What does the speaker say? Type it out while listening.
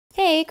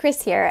Hey,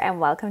 Chris here, and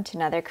welcome to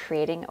another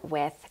Creating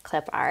with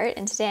Clip Art.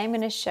 And today I'm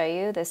going to show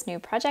you this new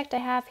project I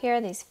have here,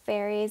 these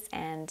fairies,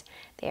 and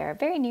they are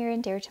very near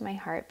and dear to my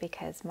heart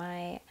because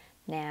my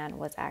Nan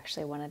was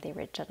actually one of the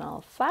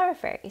original flower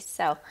fairies.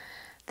 So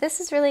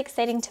this is really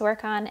exciting to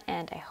work on,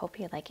 and I hope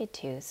you like it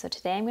too. So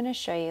today I'm going to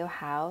show you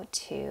how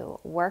to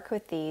work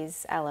with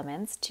these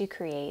elements to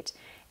create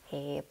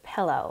a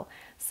pillow.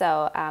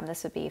 So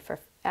this would be for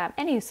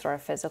any sort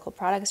of physical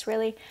products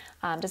really.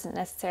 Doesn't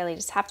necessarily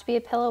just have to be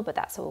a pillow, but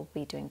that's what we'll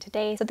be doing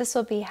today. So this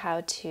will be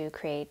how to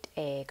create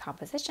a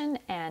composition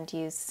and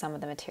use some of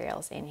the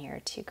materials in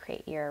here to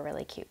create your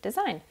really cute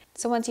design.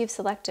 So once you've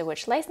selected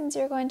which license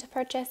you're going to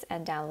purchase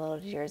and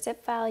downloaded your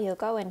zip file, you'll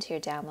go into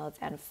your downloads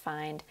and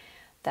find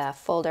the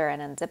folder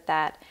and unzip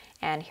that.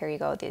 And here you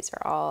go. These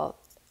are all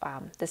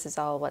this is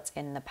all what's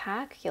in the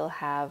pack. You'll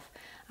have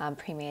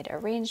pre-made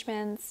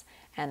arrangements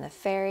and the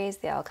fairies.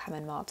 They all come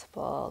in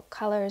multiple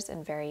colors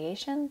and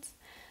variations.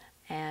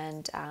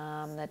 And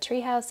the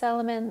treehouse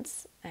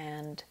elements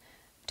and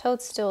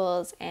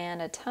toadstools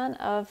and a ton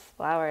of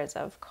flowers,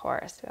 of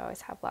course. We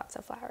always have lots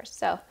of flowers.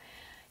 So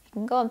you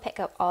can go and pick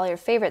up all your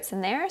favorites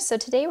in there. So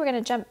today we're going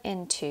to jump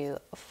into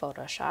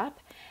Photoshop.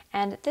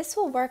 And this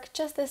will work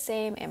just the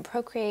same in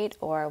Procreate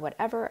or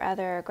whatever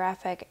other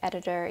graphic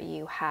editor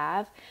you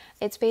have.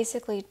 It's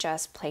basically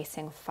just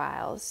placing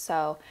files.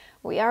 So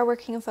we are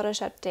working in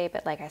Photoshop today,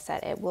 but like I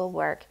said, it will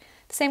work.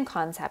 The same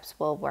concepts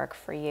will work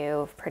for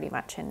you pretty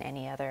much in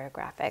any other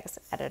graphics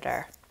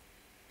editor.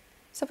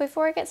 So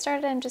before I get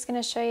started, I'm just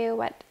going to show you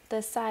what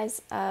the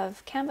size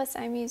of canvas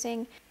I'm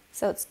using.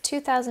 So it's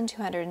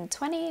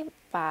 2,220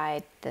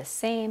 by the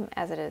same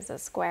as it is a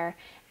square,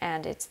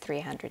 and it's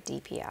 300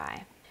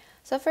 dpi.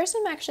 So first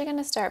I'm actually going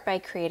to start by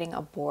creating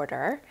a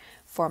border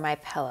for my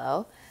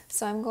pillow.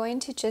 So I'm going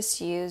to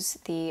just use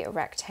the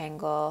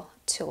rectangle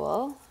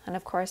tool, and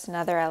of course in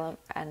other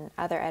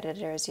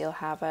editors you'll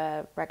have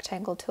a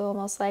rectangle tool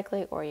most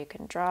likely, or you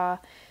can draw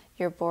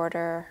your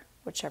border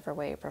whichever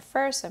way you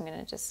prefer. So I'm going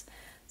to just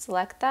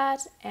select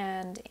that,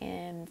 and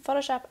in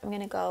Photoshop I'm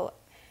going to go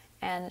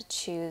and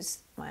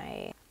choose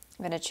my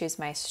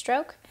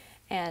stroke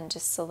and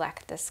just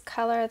select this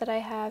color that I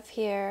have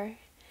here.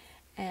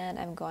 And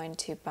I'm going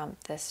to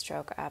bump this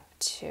stroke up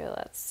to,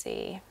 let's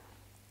see,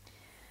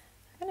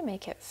 I'm going to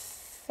make it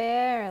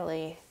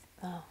fairly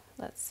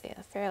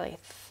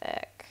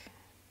thick.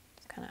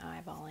 Just kind of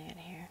eyeballing it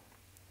here.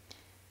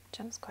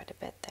 Jumps quite a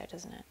bit there,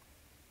 doesn't it?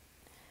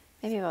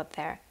 Maybe about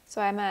there.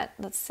 So I'm at,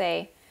 let's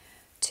say,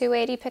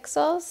 280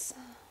 pixels.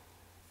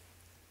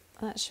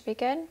 That should be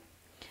good.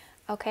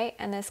 Okay,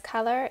 and this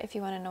color, if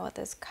you want to know what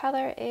this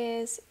color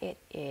is, it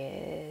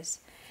is,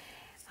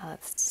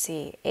 let's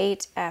see,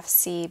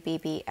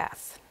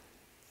 8FCBBF.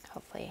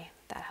 Hopefully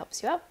that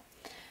helps you out.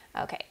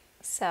 Okay,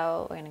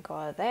 so we're going to go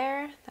out of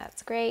there.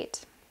 That's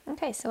great.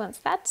 Okay, so once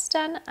that's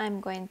done,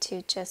 I'm going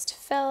to just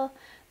fill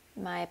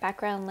my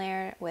background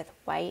layer with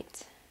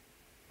white.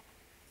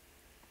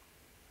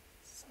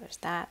 So there's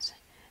that.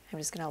 I'm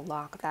just going to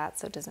lock that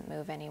so it doesn't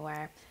move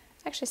anywhere.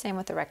 Actually, same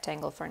with the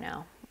rectangle for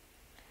now.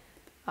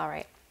 All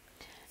right,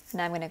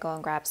 now I'm going to go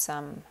and grab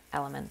some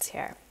elements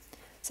here.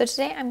 So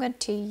today I'm going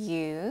to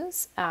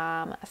use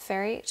a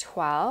Fairy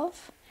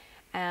 12,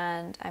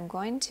 and I'm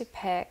going to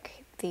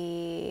pick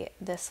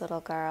this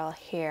little girl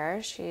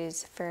here.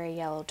 She's Fairy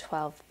Yellow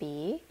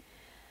 12B.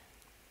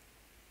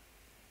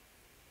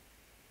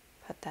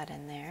 Put that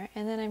in there,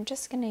 and then I'm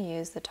just going to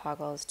use the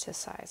toggles to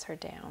size her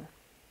down.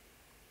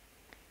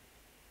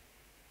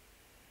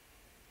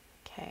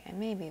 Okay, and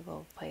maybe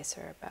we'll place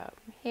her about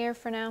here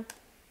for now.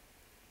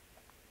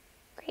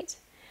 Great.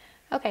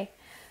 Okay.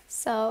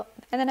 So,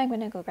 and then I'm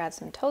going to go grab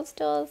some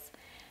toadstools,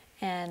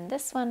 and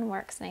this one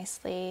works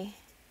nicely.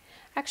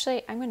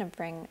 Actually, I'm going to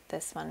bring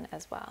this one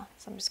as well.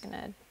 So I'm just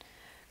going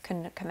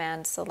to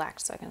command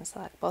select, so I can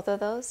select both of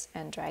those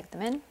and drag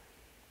them in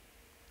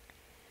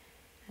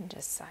and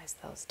just size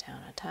those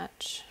down a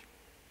touch.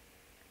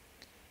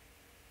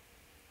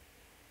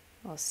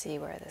 We'll see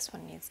where this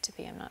one needs to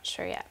be. I'm not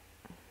sure yet.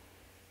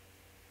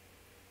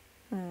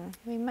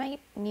 We might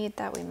need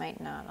that, we might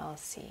not. I'll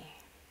see.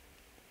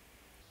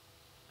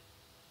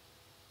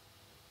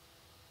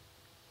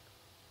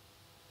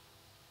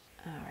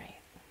 All right,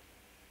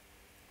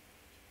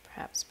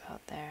 perhaps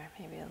about there,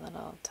 maybe a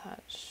little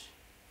touch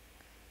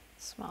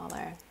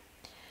smaller.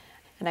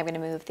 And I'm going to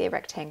move the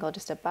rectangle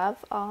just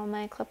above all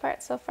my clip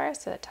art so far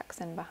so it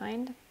tucks in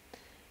behind,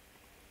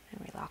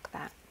 and relock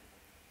that.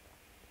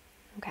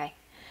 Okay,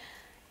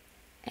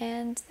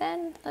 and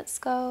then let's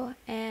go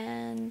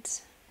and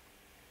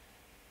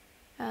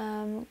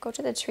go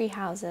to the tree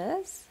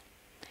houses.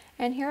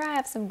 And here I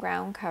have some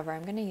ground cover.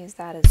 I'm going to use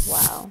that as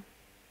well.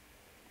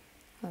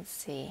 Let's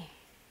see.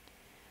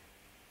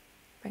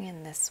 Bring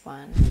in this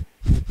one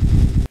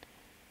so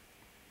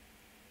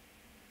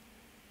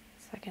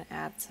I can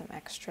add some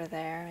extra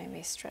there,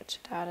 maybe stretch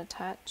it out a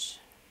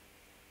touch.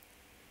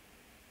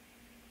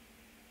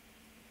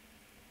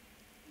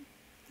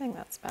 I think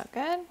that's about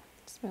good.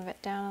 Just move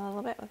it down a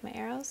little bit with my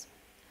arrows.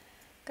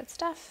 Good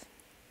stuff.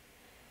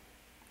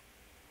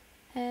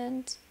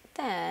 And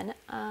then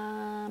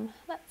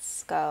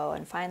let's go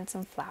and find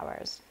some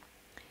flowers.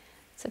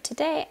 So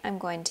today I'm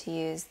going to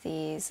use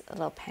these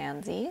little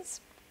pansies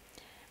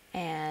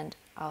and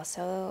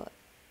also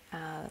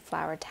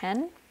flower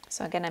 10.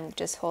 So again, I'm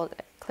just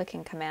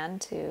clicking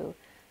Command to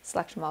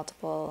select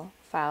multiple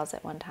files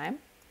at one time.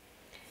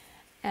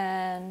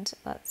 And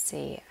let's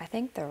see, I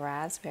think the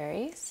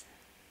raspberries,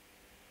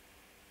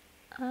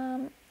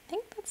 I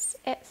think that's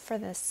it for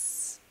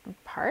this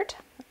part.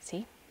 Let's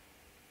see.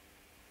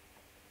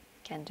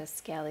 Again, just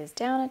scale these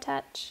down a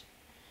touch.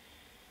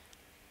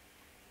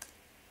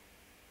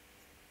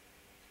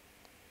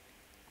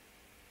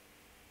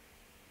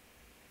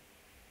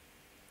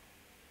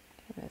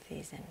 Move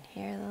these in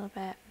here a little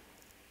bit.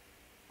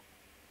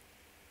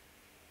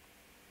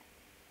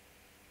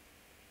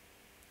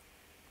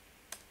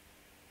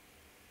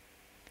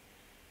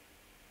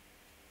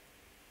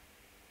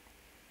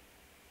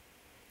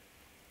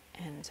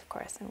 And of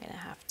course, I'm going to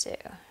have to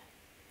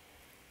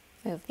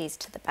move these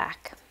to the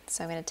back.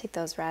 So I'm going to take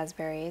those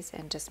raspberries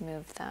and just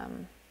move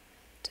them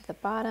to the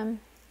bottom.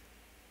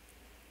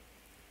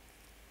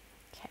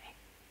 Okay.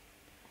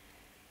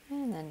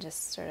 And then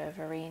just sort of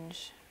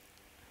arrange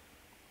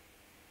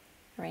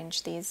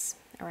these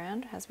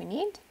around as we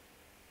need.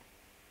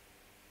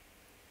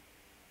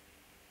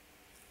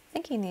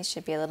 Thinking these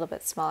should be a little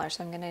bit smaller,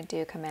 so I'm going to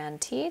do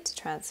Command T to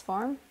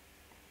transform.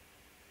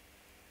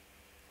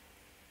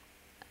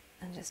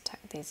 And just tuck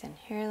these in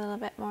here a little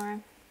bit more.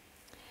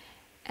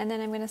 And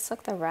then I'm going to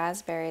select the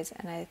raspberries,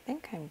 and I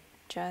think I'm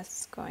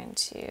just going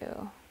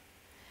to,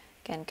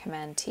 again,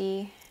 Command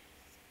T,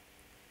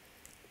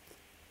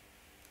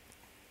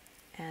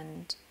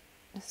 and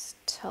just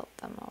tilt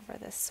them over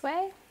this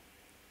way.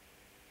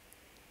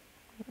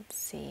 Let's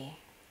see.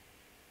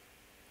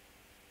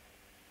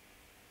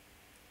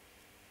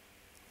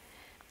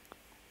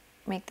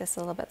 Make this a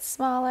little bit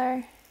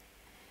smaller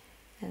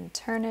and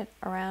turn it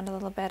around a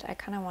little bit. I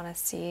kind of want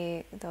to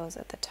see those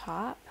at the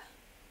top.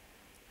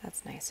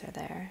 That's nicer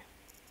there.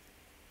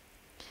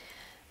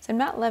 So I'm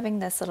not loving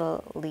this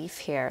little leaf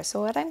here. So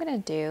what I'm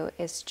going to do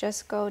is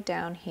just go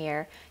down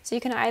here. So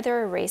you can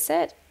either erase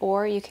it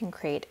or you can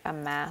create a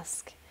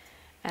mask.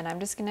 And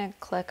I'm just going to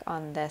click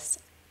on this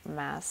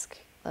mask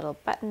little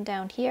button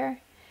down here,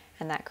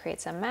 and that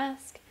creates a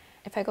mask.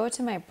 If I go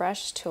to my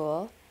brush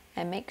tool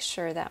and make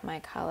sure that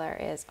my color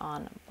is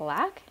on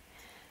black,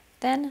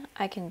 then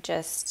I can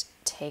just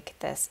take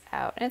this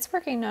out. And it's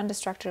working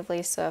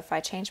non-destructively, so if I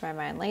change my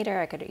mind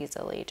later, I could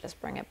easily just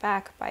bring it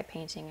back by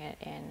painting it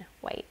in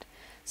white.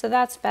 So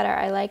that's better.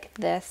 I like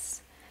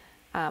this.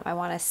 I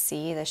want to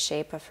see the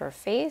shape of her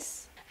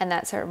face, and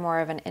that's sort of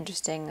more of an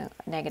interesting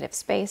negative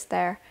space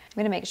there. I'm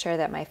going to make sure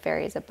that my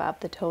fairy is above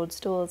the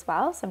toadstool as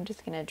well, so I'm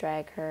just going to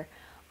drag her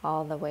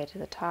all the way to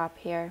the top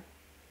here.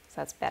 So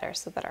that's better,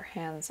 so that our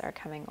hands are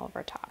coming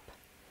over top.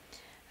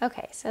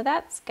 Okay, so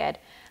that's good.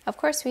 Of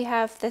course, we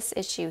have this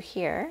issue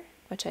here,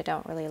 which I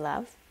don't really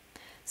love.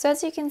 So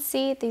as you can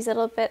see, these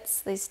little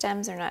bits, these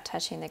stems are not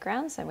touching the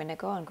ground, so I'm going to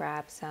go and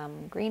grab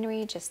some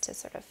greenery just to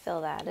sort of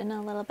fill that in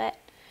a little bit.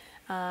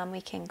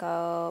 We can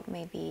go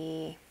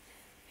maybe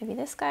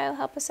this guy will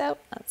help us out.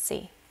 Let's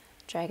see.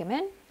 Drag him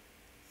in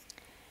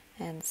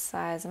and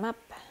size him up.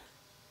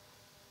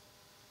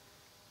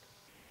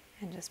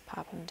 And just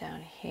pop him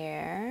down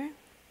here.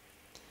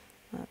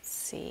 Let's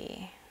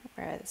see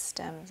where the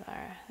stems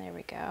are. There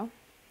we go.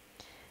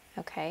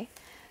 Okay,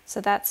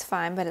 so that's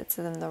fine, but it's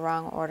in the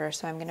wrong order.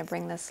 So I'm going to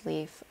bring this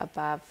leaf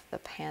above the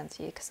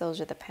pansy, because those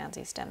are the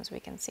pansy stems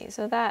we can see.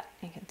 So that,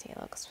 you can see,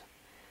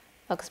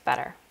 looks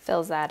better.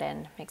 Fills that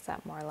in, makes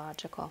that more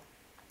logical.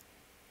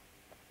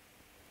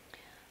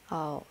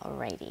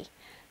 Alrighty,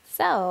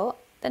 so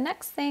the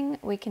next thing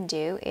we can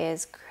do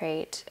is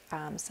create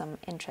some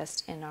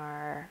interest in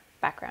our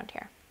background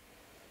here.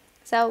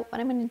 So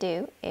what I'm going to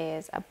do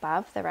is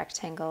above the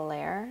rectangle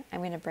layer, I'm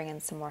going to bring in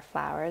some more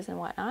flowers and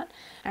whatnot.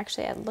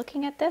 Actually,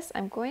 looking at this,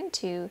 I'm going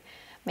to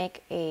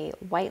make a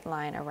white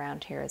line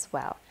around here as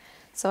well.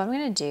 So what I'm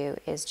going to do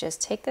is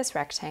just take this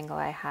rectangle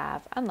I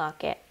have,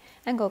 unlock it,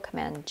 and go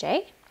Command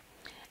J.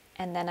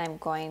 And then I'm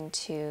going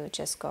to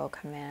just go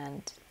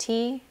Command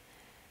T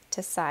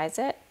to size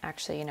it.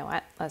 Actually, you know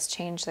what? Let's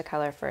change the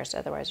color first,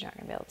 otherwise you're not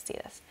going to be able to see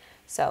this.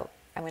 So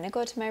I'm going to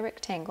go to my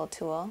rectangle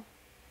tool,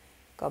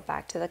 go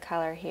back to the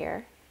color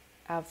here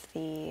of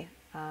the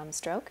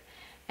stroke,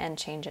 and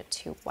change it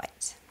to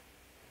white.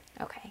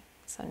 Okay,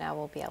 so now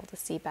we'll be able to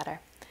see better.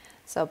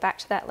 So back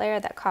to that layer,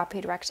 that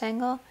copied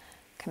rectangle,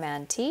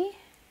 Command T,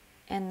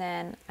 and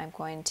then I'm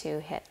going to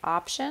hit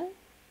Option,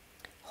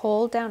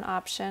 hold down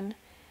Option,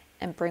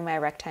 and bring my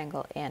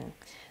rectangle in,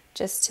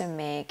 just to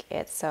make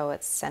it so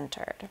it's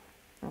centered.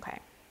 Okay,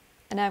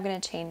 and now I'm going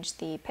to change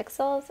the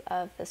pixels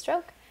of the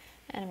stroke,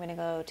 and I'm going to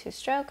go to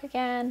stroke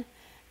again,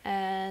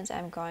 and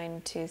I'm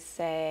going to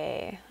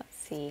say, let's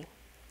see,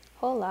 a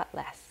whole lot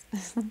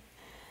less.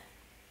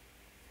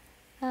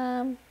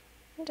 I'm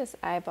just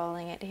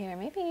eyeballing it here,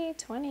 maybe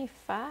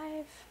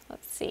 25,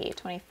 let's see,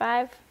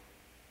 25,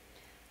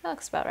 that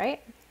looks about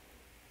right.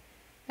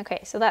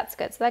 Okay, so that's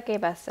good. So that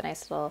gave us a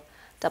nice little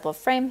double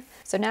frame.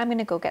 So now I'm going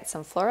to go get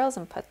some florals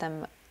and put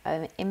them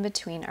in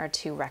between our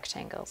two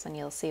rectangles, and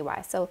you'll see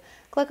why. So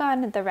click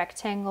on the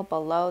rectangle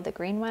below the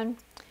green one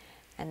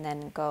and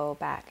then go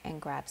back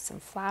and grab some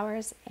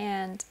flowers.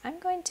 And I'm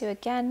going to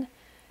again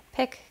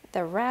pick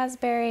the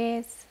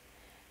raspberries,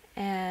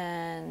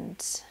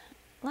 and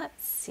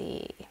let's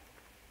see,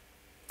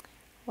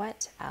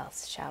 what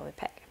else shall we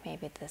pick?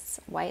 Maybe this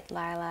white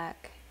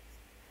lilac,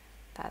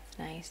 that's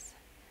nice.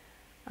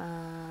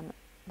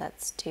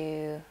 Let's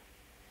do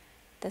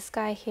this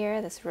guy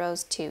here, this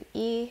rose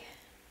 2E,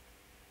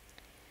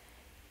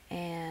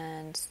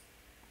 and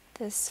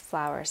this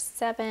flower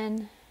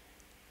 7,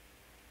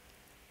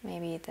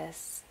 maybe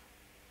this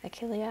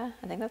Achillea,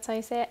 I think that's how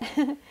you say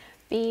it,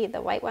 B,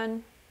 the white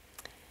one,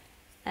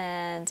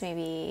 and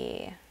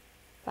maybe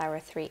flower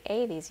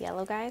 3A, these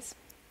yellow guys.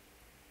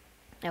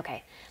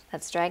 Okay,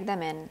 let's drag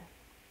them in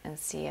and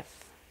see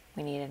if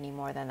we need any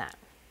more than that.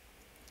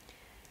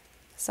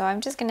 So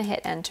I'm just going to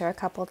hit enter a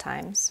couple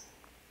times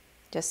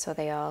just so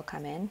they all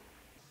come in.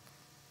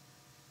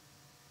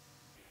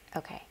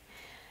 Okay,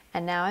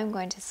 and now I'm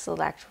going to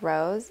select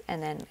rose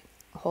and then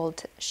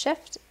hold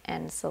shift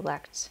and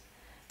select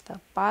the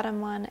bottom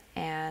one,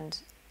 and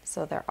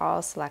so they're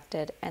all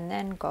selected, and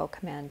then go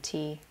Command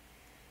T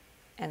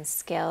and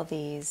scale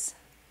these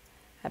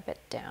a bit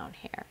down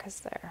here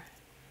because they're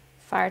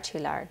far too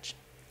large,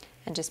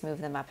 and just move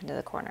them up into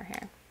the corner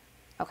here.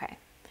 Okay,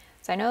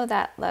 so I know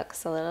that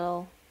looks a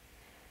little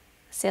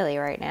silly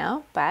right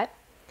now, but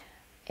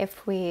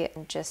if we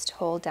just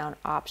hold down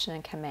Option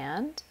and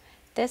Command,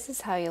 this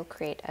is how you'll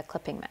create a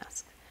clipping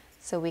mask.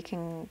 So we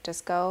can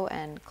just go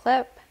and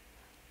clip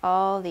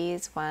all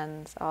these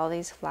ones, all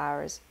these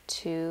flowers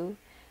to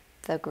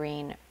the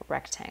green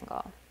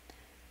rectangle.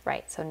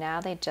 Right, so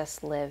now they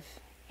just live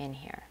in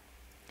here.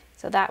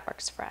 So that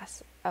works for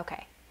us.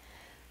 Okay,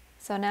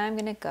 so now I'm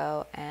gonna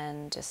go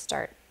and just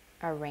start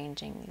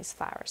arranging these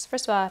flowers.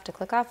 First of all, I have to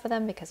click off of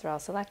them because they're all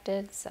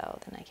selected, so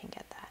then I can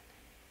get that.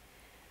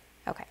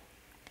 Okay,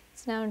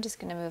 so now I'm just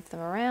going to move them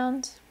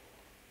around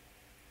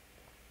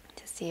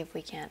to see if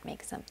we can't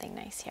make something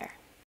nice here.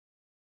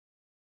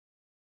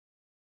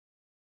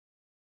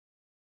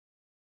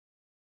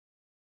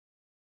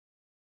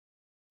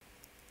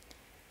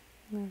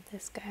 Move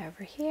this guy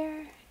over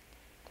here,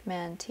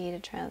 Command T to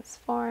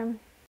transform.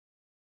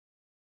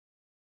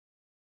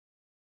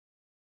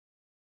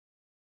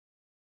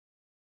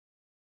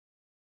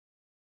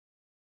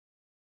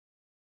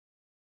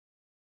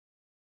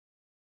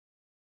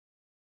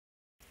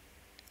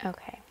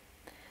 Okay,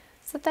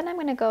 so then I'm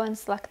going to go and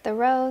select the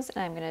rose,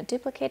 and I'm going to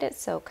duplicate it,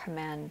 so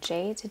Command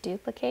J to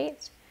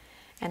duplicate,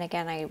 and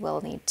again I will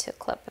need to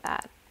clip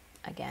that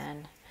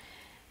again,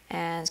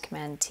 and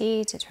Command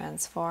T to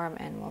transform,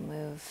 and we'll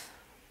move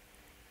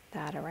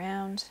that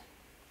around.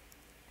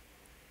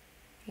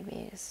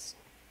 Maybe just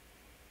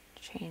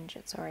change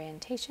its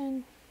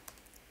orientation.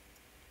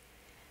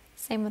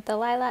 Same with the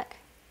lilac,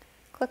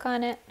 click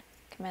on it,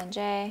 Command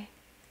J,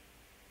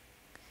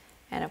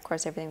 and of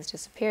course everything's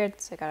disappeared,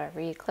 so I gotta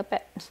re-clip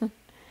it.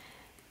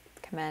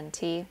 Command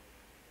T.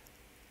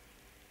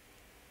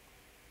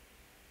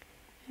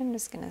 I'm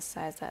just gonna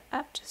size that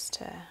up just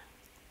to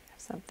have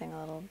something a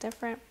little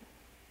different.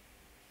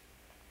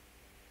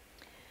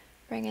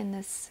 Bring in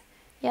this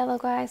yellow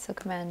guy, so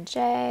Command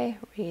J,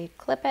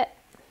 re-clip it,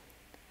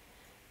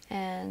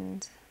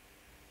 and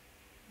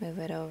move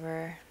it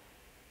over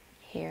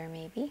here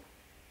maybe.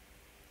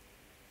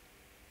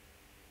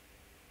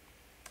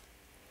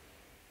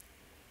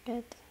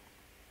 Good.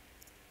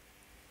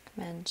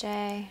 Command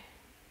J,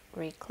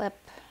 re-clip.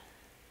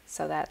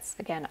 So that's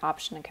again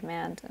Option and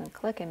Command, and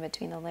click in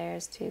between the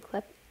layers to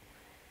clip.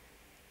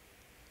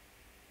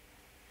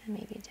 And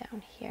maybe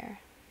down here.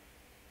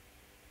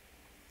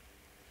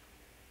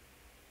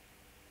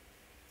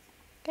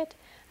 Good.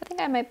 I think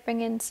I might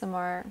bring in some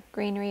more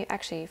greenery.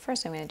 Actually,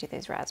 first I'm going to do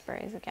these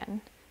raspberries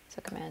again.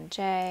 So Command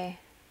J,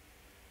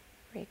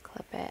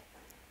 re-clip it.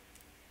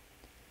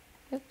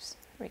 Oops,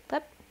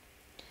 re-clip.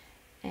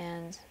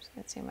 And I'm just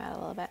going to zoom out a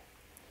little bit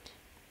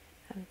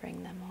and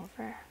bring them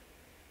over.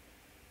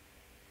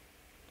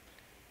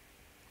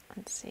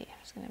 Let's see,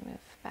 I'm just going to move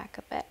back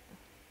a bit.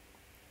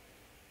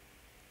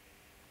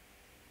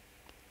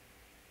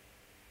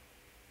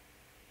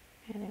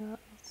 Anything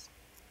else?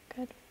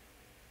 Good.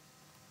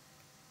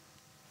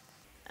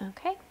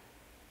 Okay.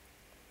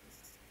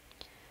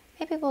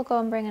 Maybe we'll go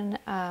and bring in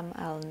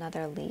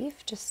another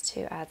leaf just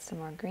to add some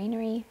more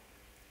greenery.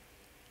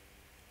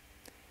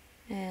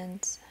 And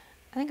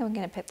I think I'm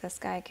going to pick this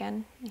guy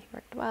again. He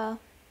worked well.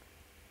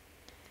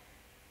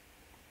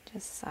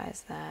 Just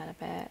size that a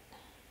bit.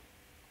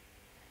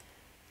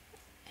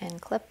 And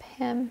clip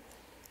him.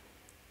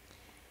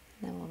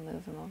 And then we'll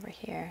move him over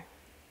here.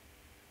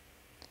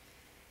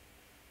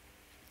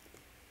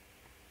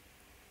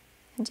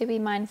 And do be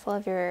mindful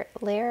of your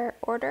layer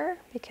order,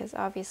 because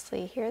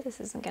obviously here this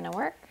isn't going to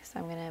work. So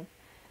I'm going to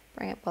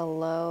bring it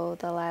below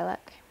the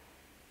lilac.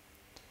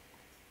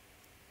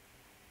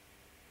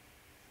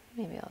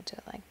 Maybe I'll do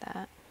it like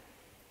that.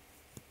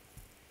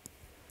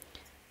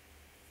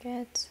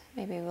 Good.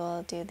 Maybe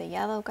we'll do the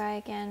yellow guy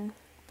again.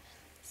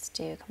 Let's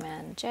do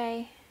Command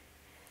J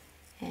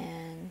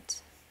and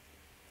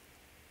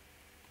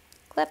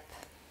clip.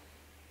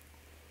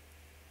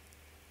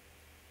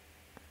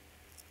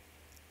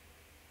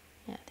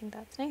 Yeah, I think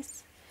that's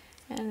nice.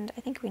 And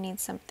I think we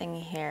need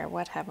something here.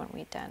 What haven't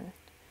we done?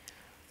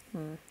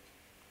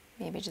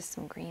 Maybe just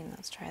some green.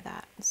 Let's try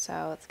that.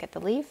 So let's get the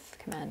leaf,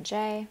 Command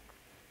J,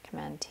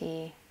 Command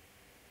T,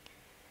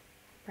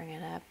 bring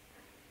it up.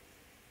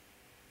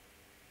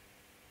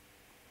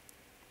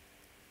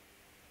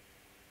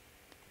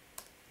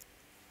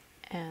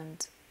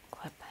 And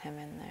clip him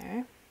in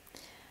there.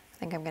 I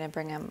think I'm going to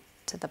bring him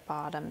to the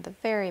bottom, the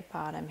very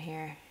bottom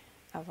here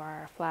of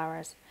our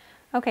flowers.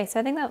 Okay, so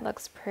I think that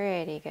looks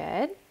pretty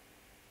good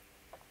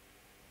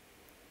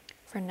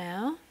for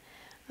now.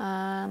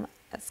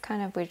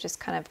 We've just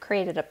kind of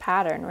created a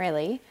pattern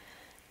really.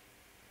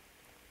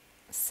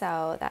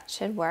 So that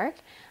should work.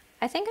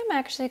 I think I'm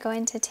actually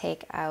going to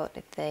take out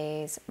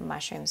these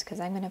mushrooms because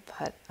I'm going to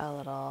put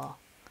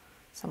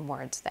some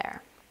words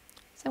there.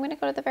 So I'm going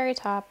to go to the very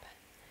top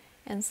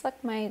and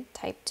select my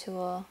type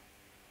tool,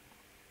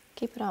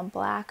 keep it on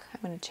black.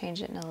 I'm going to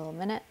change it in a little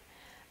minute.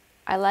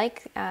 I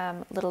like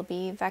little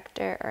b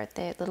vector, or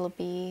the little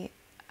b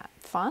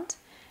font.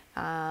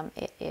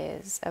 It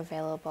is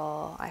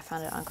available, I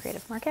found it on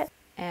Creative Market,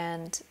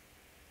 and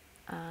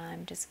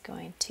I'm just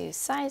going to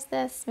size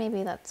this.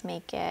 Maybe let's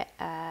make it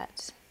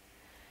at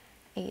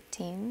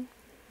 18,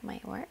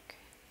 might work.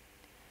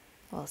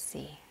 We'll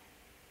see.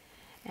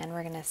 And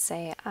we're going to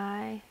say,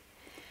 I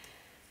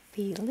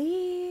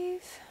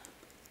believe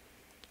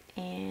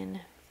in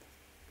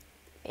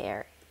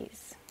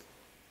berries.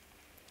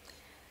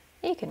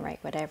 You can write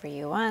whatever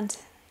you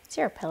want. It's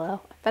your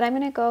pillow. But I'm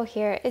going to go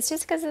here. It's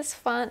just because this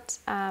font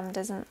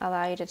doesn't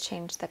allow you to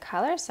change the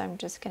color, so I'm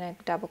just going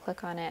to double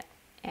click on it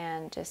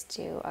and just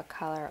do a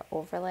color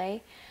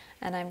overlay.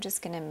 And I'm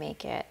just going to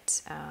make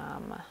it,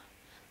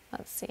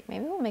 let's see,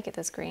 maybe we'll make it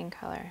this green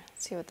color.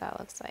 See what that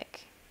looks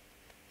like.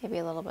 Maybe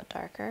a little bit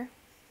darker.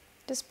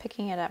 Just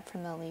picking it up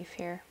from the leaf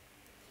here.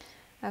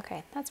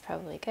 Okay, that's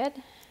probably good.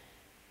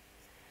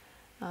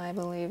 I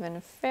believe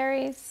in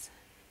fairies.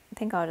 I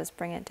think I'll just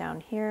bring it down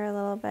here a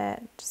little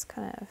bit. Just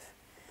kind of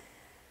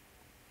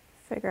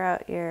figure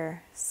out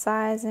your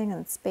sizing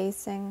and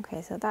spacing.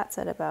 Okay, so that's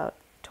at about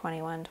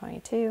 21,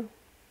 22.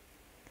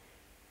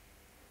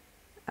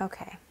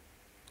 Okay.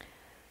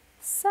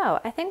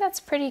 So I think that's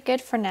pretty good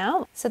for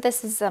now. So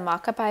this is the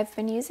mock-up I've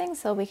been using,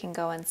 so we can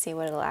go and see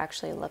what it'll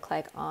actually look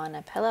like on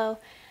a pillow.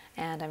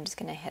 And I'm just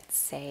going to hit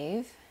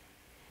save.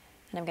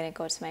 And I'm going to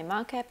go to my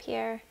mock-up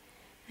here,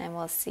 and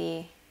we'll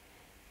see.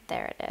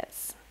 There it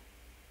is.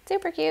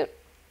 Super cute.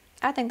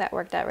 I think that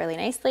worked out really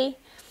nicely.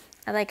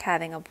 I like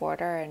having a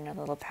border and a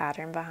little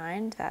pattern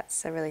behind.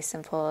 That's a really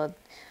simple,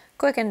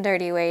 quick and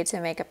dirty way to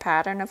make a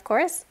pattern, of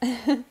course.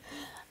 So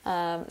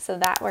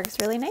that works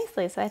really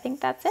nicely. So I think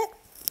that's it.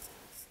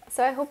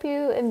 So I hope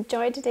you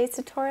enjoyed today's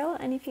tutorial,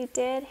 and if you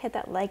did, hit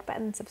that like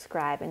button,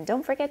 subscribe, and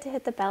don't forget to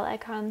hit the bell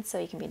icon so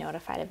you can be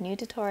notified of new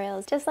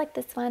tutorials just like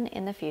this one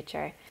in the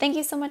future. Thank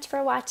you so much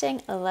for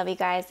watching. I love you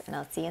guys, and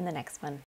I'll see you in the next one.